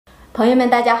朋友们，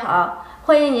大家好，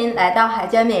欢迎您来到海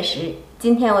娟美食。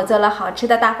今天我做了好吃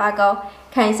的大发糕，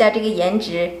看一下这个颜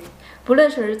值，不论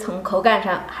是从口感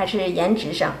上还是颜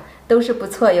值上，都是不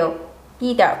错哟，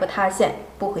一点不塌陷，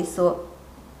不回缩。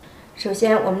首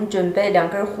先，我们准备2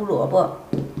根胡萝卜，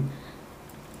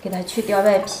给它去掉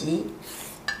外皮，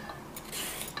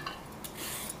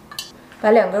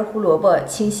把2根胡萝卜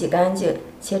清洗干净，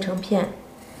切成片。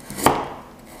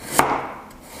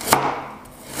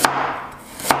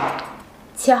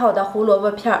切好的胡萝卜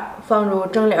片放入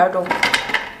蒸帘中，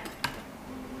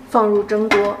放入蒸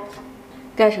锅，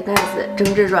盖上盖子，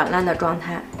蒸至软烂的状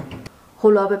态。胡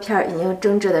萝卜片已经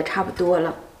蒸制的差不多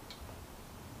了，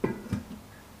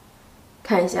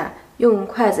看一下，用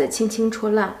筷子轻轻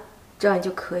戳烂，这样就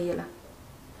可以了。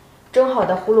蒸好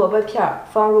的胡萝卜片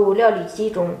放入料理机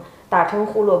中，打成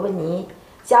胡萝卜泥。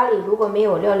家里如果没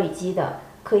有料理机的，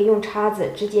可以用叉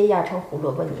子直接压成胡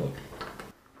萝卜泥。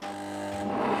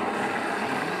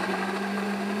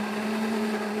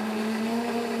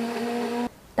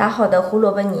打好的胡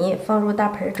萝卜泥放入大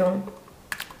盆中，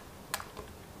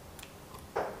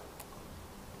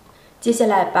接下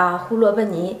来把胡萝卜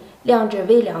泥晾至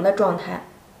微凉的状态。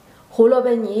胡萝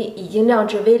卜泥已经晾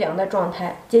至微凉的状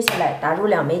态，接下来打入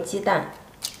2枚鸡蛋，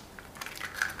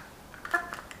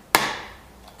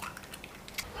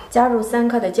加入3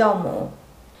克的酵母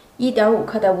，1.5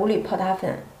克的无铝泡打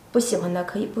粉，不喜欢的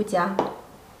可以不加，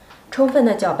充分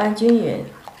的搅拌均匀。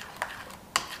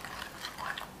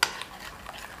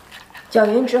搅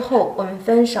匀之后，我们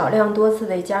分少量多次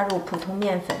的加入普通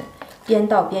面粉，边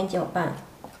倒边搅拌。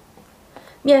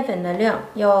面粉的量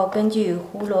要根据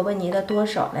胡萝卜泥的多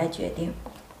少来决定，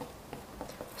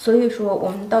所以说我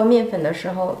们倒面粉的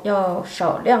时候要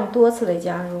少量多次的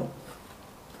加入。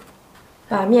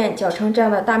把面搅成这样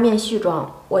的大面絮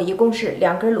状，我一共是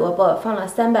2根萝卜放了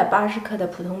380克的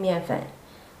普通面粉，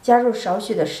加入少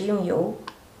许的食用油，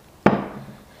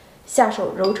下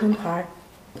手揉成团，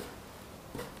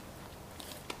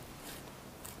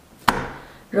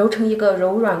揉成一个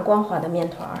柔软光滑的面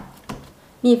团。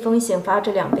密封醒发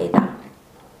至2倍大。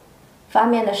发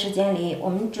面的时间里，我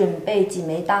们准备几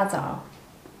枚大枣，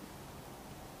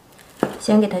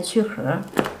先给它去核，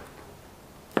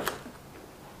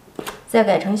再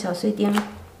改成小碎丁。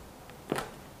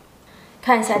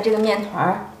看一下这个面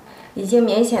团已经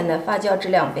明显的发酵至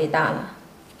2倍大了，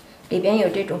里边有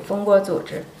这种蜂窝组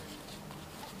织。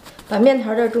把面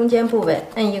团的中间部位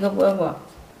摁一个窝窝，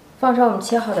放上我们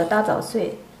切好的大枣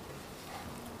碎，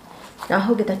然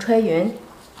后给它揣匀，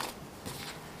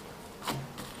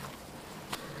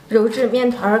揉至面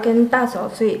团跟大枣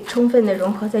碎充分的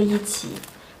融合在一起，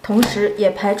同时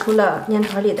也排出了面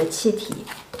团里的气体。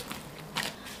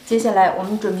接下来我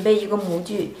们准备一个模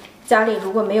具，家里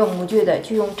如果没有模具的，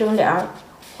就用蒸帘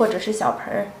或者是小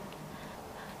盆，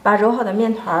把揉好的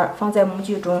面团放在模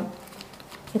具中，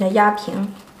给它压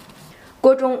平。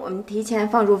锅中我们提前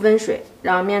放入温水，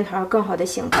让面团更好的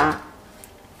醒发。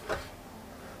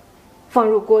放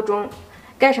入锅中，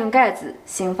盖上盖子，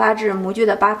醒发至模具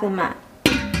的8分满。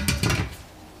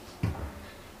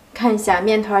看一下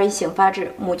面团已醒发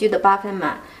至模具的8分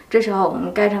满，这时候我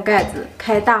们盖上盖子，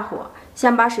开大火，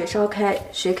先把水烧开，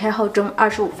水开后蒸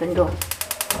25分钟。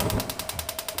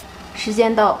时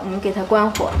间到，我们给它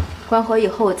关火，关火以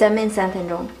后再焖3分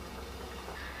钟。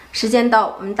时间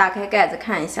到，我们打开盖子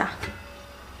看一下，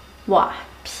哇，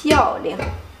漂亮，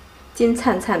金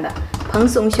灿灿的，蓬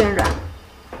松暄软。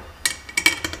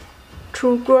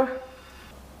出锅，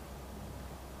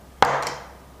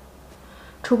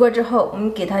出锅之后，我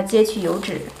们给它揭去油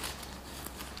脂，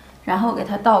然后给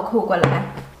它倒扣过来。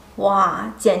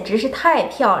哇，简直是太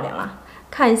漂亮了！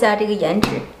看一下这个颜值，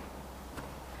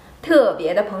特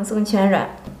别的蓬松暄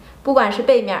软，不管是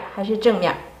背面还是正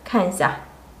面，看一下。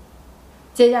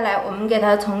接下来我们给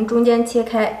它从中间切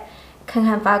开，看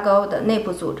看发糕的内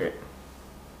部组织。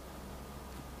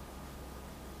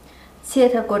切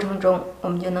它过程中，我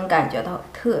们就能感觉到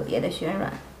特别的暄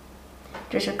软。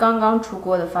这是刚刚出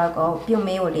锅的发糕，并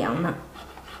没有凉呢。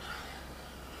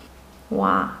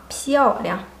哇，漂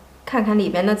亮！看看里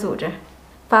边的组织，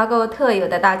发糕特有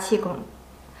的大气孔，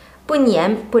不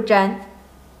粘不粘。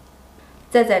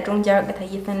再在中间给它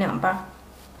1分2半。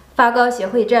发糕学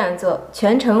会这样做，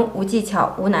全程无技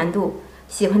巧无难度。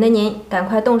喜欢的您赶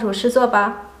快动手试做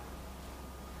吧。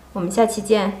我们下期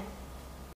见。